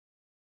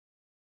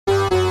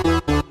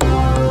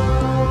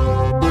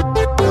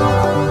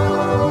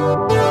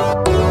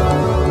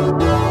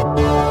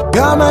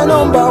You're my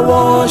number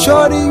one,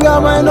 shorty,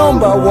 you're my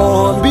number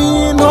one.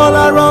 Being all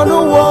around the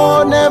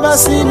world, never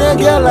seen a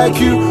girl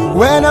like you.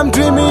 When I'm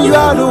dreaming, you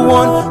are the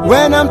one.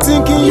 When I'm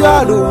thinking, you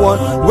are the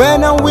one.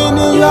 When I'm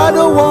winning, you are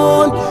the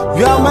one.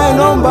 You're my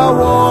number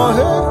one.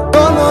 Hey.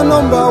 No,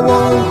 number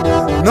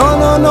one.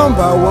 No,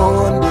 number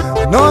one.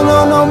 No,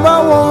 number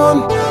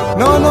one.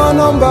 No,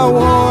 number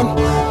one.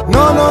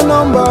 No,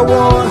 number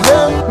one.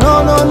 Hey,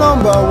 no,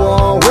 number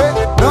one. Wait,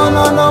 no,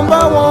 number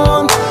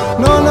one.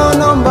 No,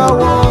 number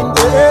one.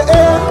 Hey,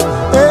 hey,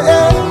 hey,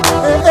 hey,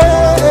 hey,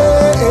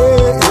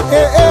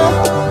 hey,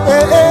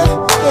 hey,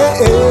 hey,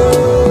 hey.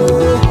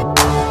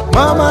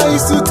 Mama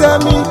used to tell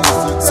me,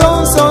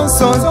 son,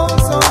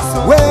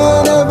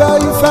 whenever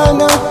you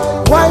find out,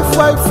 wife,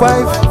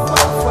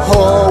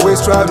 always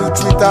try to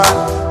treat her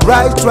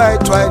right.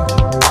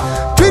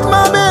 Treat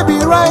my baby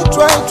right.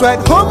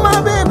 Hold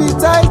my baby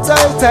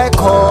tight,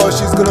 cause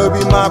she's gonna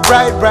be my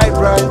bride.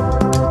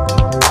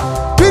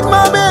 Treat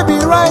my baby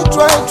right.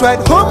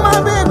 Hold my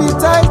baby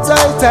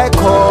tight,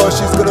 cause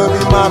she's gonna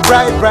be my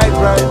bride.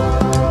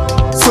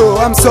 So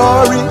I'm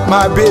sorry,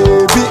 my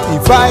baby,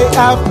 if I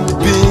have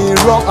been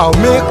wrong, I'll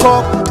make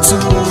up to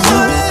you.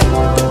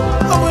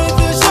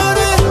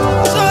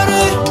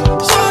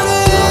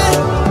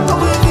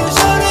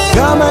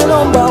 You're my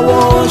number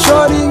one,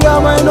 shorty,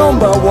 you're my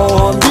number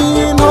one.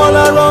 Being all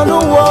around the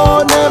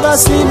world, never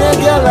seen a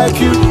girl like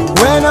you.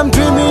 When I'm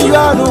dreaming, you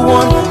are the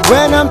one.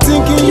 When I'm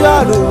thinking, you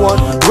are the one.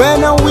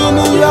 When I'm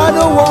winning, you are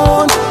the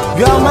one.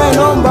 You're my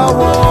number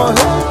one.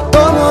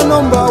 No,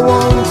 number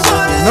one.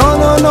 No,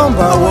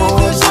 number one.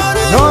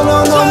 No,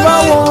 number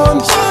one.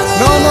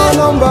 No,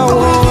 number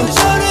one.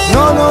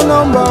 No,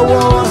 number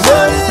one.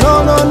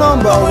 No,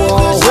 number one.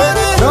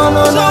 No,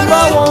 number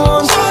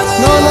one.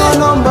 No,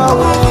 number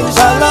one.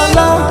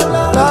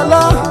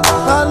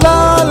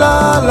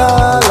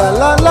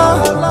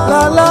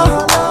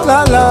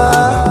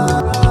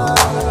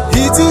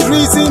 It is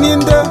written in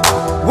the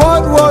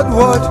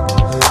word.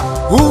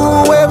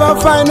 Whoever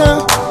find a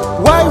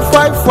wife,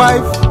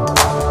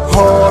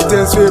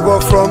 obtains favor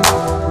from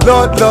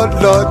Lord.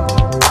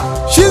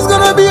 She's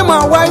gonna be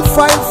my wife,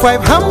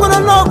 5. I'm gonna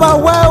love her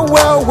well.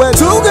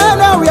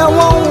 Together we are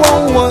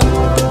one.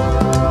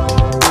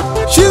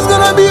 She's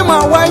gonna be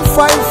my wife,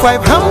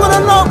 5. I'm gonna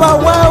love her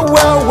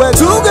well.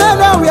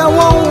 Together we are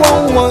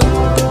one.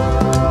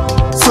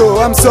 So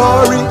I'm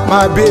sorry,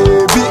 my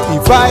baby,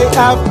 if I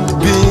have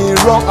been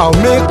wrong, I'll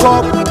make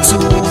up to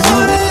you.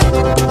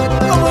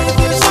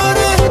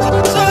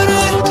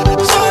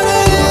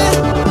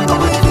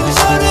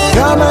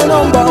 You're my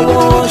number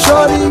one,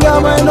 shorty,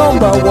 you're my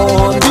number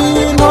one.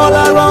 Being all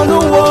around the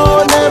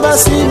world, never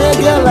seen a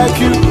girl like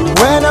you.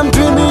 When I'm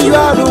dreaming, you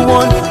are the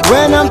one.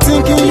 When I'm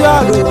thinking, you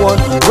are the one.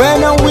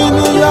 When I'm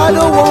winning, you are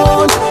the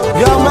one.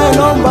 You're my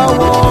number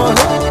one.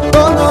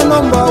 No,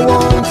 number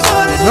one.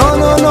 No,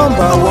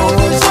 number one.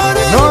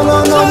 No,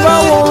 number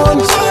one.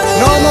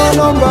 No,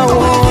 number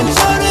one.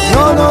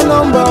 No,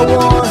 number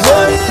one.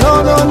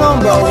 No,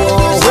 number one.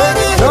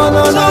 No,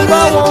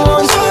 number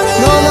one.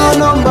 No,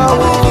 number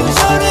one.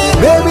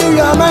 Baby,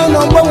 you are my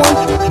number one.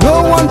 No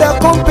one that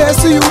compares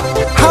to you.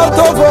 Out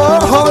of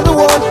all the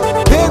world,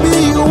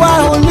 baby, you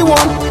are only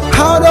one.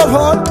 Out of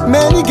all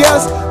many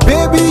girls,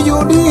 baby,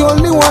 you the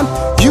only one.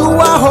 You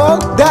are all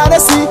that I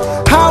see.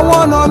 I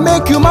wanna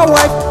make you my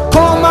wife.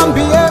 Come and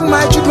be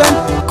my children.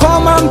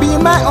 Come and be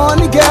my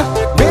only girl.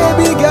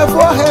 Baby girl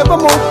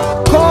forevermore.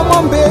 Come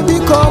on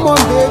baby.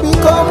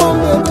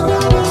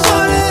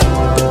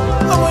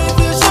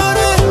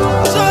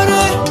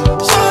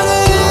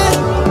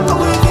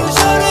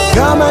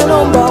 You're my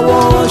number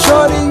one,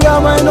 shorty, you're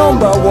my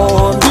number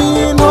one.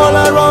 Being all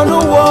around the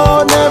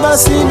world, never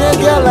seen a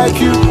girl like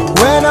you.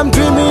 When I'm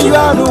dreaming, you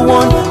are the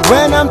one.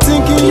 When I'm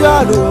thinking, you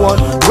are the one.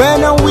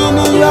 When I'm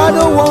winning, you are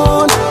the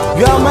one.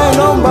 You're my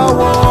number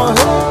one.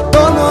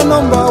 No,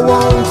 number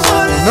one.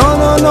 No,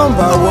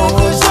 number one.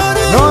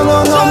 No,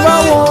 number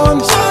one.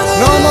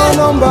 No,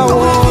 number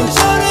one.